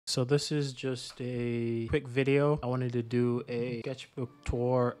So this is just a quick video. I wanted to do a sketchbook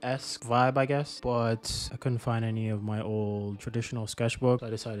tour-esque vibe, I guess, but I couldn't find any of my old traditional sketchbooks. So I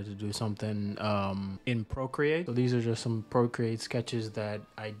decided to do something in Procreate. So these are just some Procreate sketches that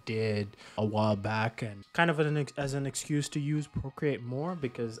I did a while back, and kind of as an excuse to use Procreate more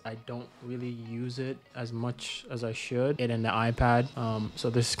because I don't really use it as much as I should. It in the iPad. So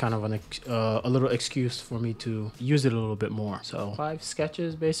this is kind of a little excuse for me to use it a little bit more. So 5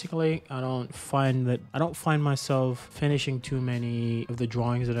 sketches basically. I don't find myself finishing too many of the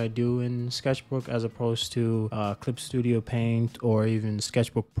drawings that I do in Sketchbook as opposed to Clip Studio Paint or even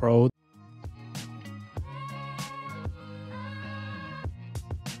Sketchbook Pro.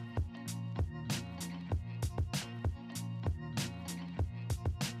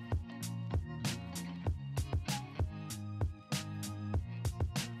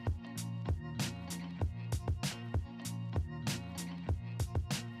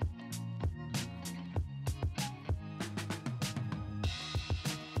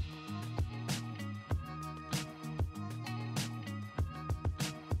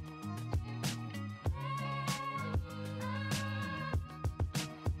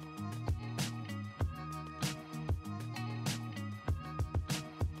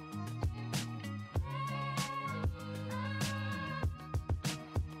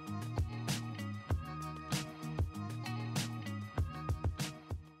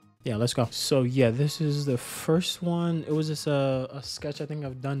 Yeah, let's go. So yeah, this is the first one. It was just a sketch. I think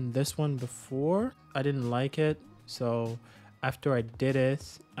I've done this one before. I didn't like it. So after I did it,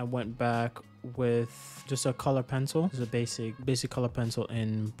 I went back with just a color pencil. It's a basic color pencil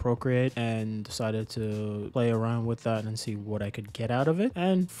in Procreate, and decided to play around with that and see what I could get out of it.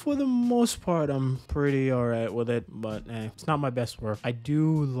 And for the most part, I'm pretty alright with it, but it's not my best work. I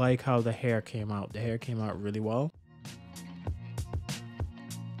do like how the hair came out. The hair came out really well.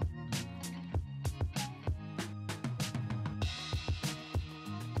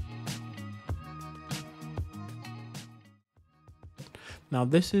 Now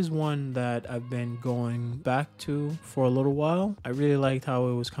this is one that I've been going back to for a little while. I really liked how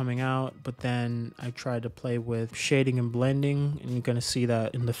it was coming out, but then I tried to play with shading and blending, and you're gonna see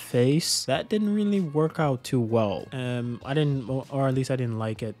that in the face. That didn't really work out too well. I didn't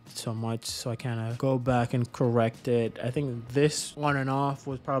like it so much, so I kind of go back and correct it. I think this on and off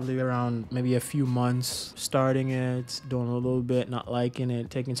was probably around maybe a few months, starting it, doing a little bit, not liking it,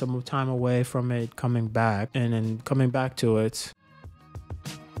 taking some time away from it, coming back, and then coming back to it.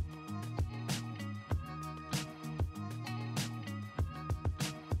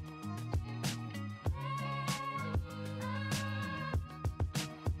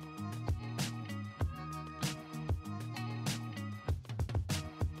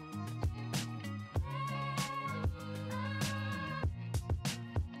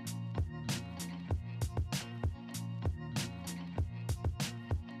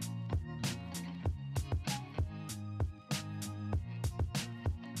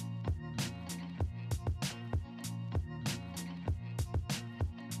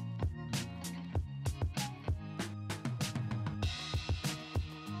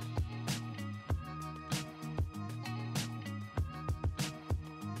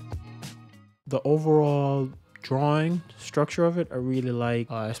 The overall drawing structure of it, I really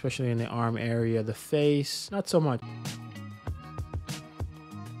like, especially in the arm area. The face, not so much.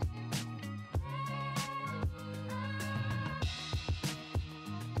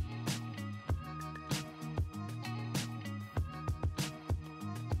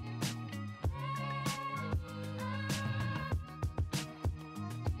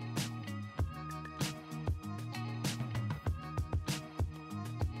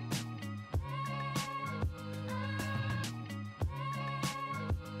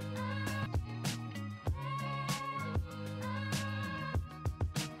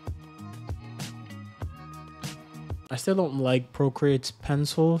 I still don't like Procreate's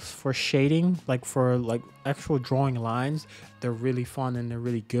pencils for shading, like for actual drawing lines. They're really fun and they're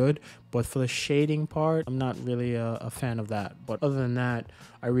really good, but for the shading part, I'm not really a fan of that. But other than that,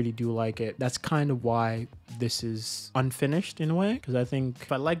 I really do like it. That's kind of why this is unfinished in a way, because I think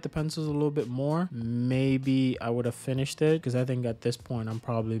if I liked the pencils a little bit more, maybe I would have finished it, because I think at this point I'm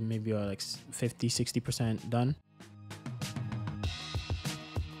probably maybe like 50-60% done.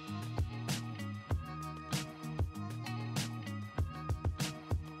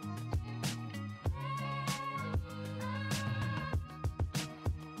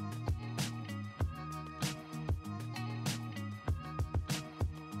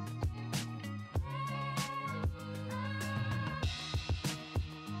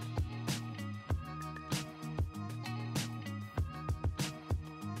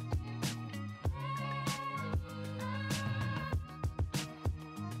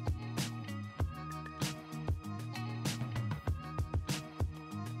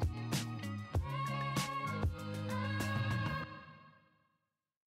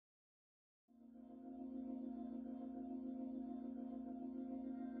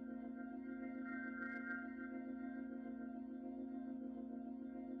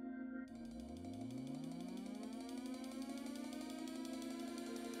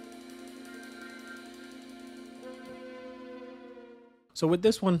 So with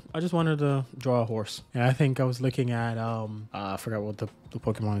this one, I just wanted to draw a horse. And I think I was looking at, I forgot what the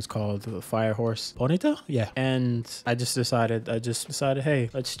Pokemon is called, the fire horse. Ponyta? Yeah. And I just decided, hey,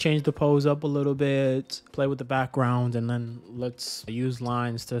 let's change the pose up a little bit, play with the background, and then let's use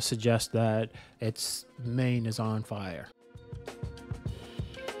lines to suggest that its mane is on fire.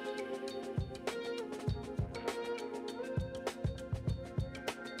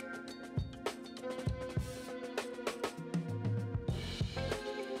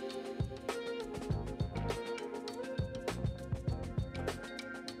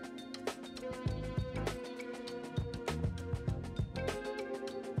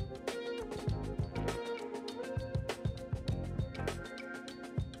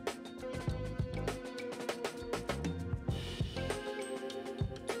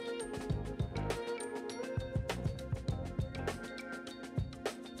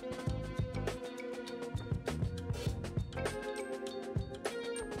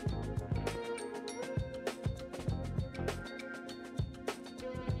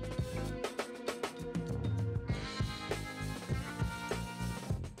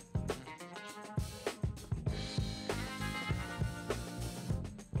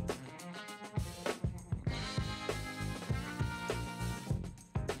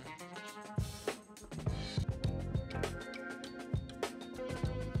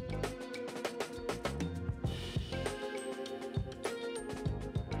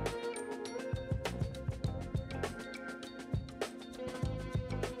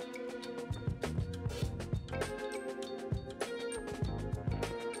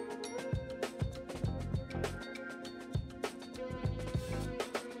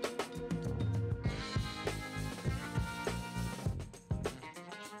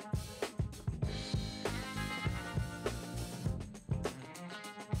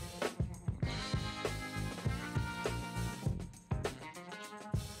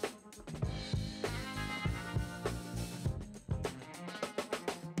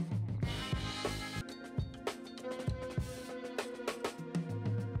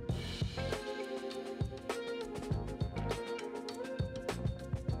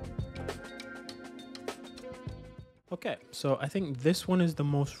 Okay, so I think this one is the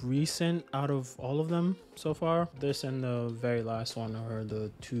most recent out of all of them so far. This and the very last one are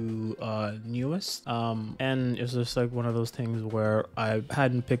the two newest. And it's just like one of those things where I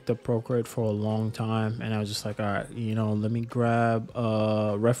hadn't picked up Procreate for a long time, and I was just like, all right, you know, let me grab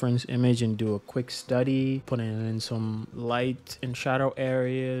a reference image and do a quick study, put in some light and shadow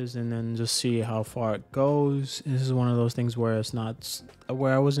areas, and then just see how far it goes. This is one of those things where it's not,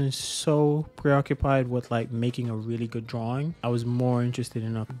 where I wasn't so preoccupied with like making a really good drawing. I was more interested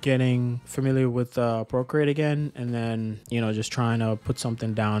in getting familiar with Procreate again, and then, you know, just trying to put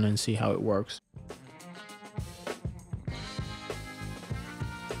something down and see how it works.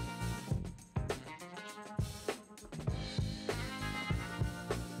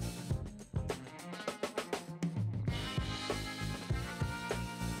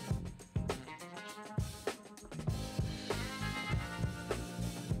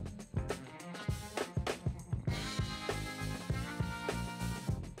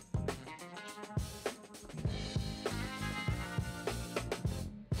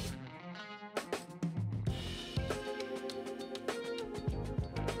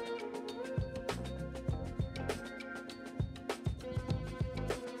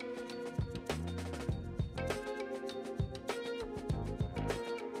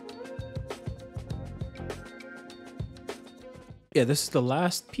 Yeah, this is the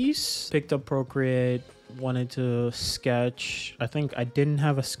last piece. Picked up Procreate, wanted to sketch. I think I didn't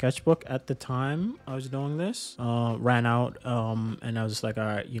have a sketchbook at the time I was doing this. Ran out, and I was just like, all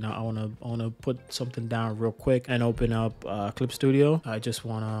right, you know, I wanna put something down real quick and open up Clip Studio. I just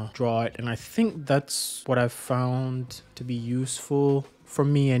wanna draw it, and I think that's what I found to be useful for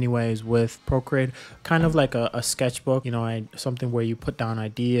me anyways with Procreate, kind of like a sketchbook, you know, something where you put down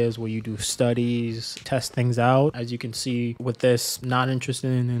ideas, where you do studies, test things out. As you can see with this, not interested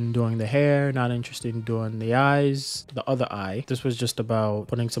in doing the hair, not interested in doing the eyes, the other eye. This was just about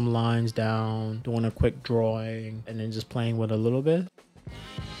putting some lines down, doing a quick drawing, and then just playing with a little bit.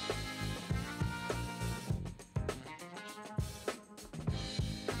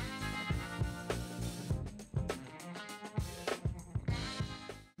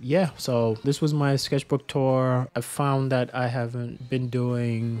 Yeah, so this was my sketchbook tour. I found that I haven't been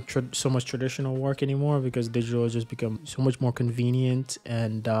doing so much traditional work anymore because digital has just become so much more convenient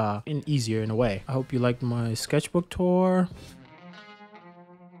and easier in a way. I hope you liked my sketchbook tour.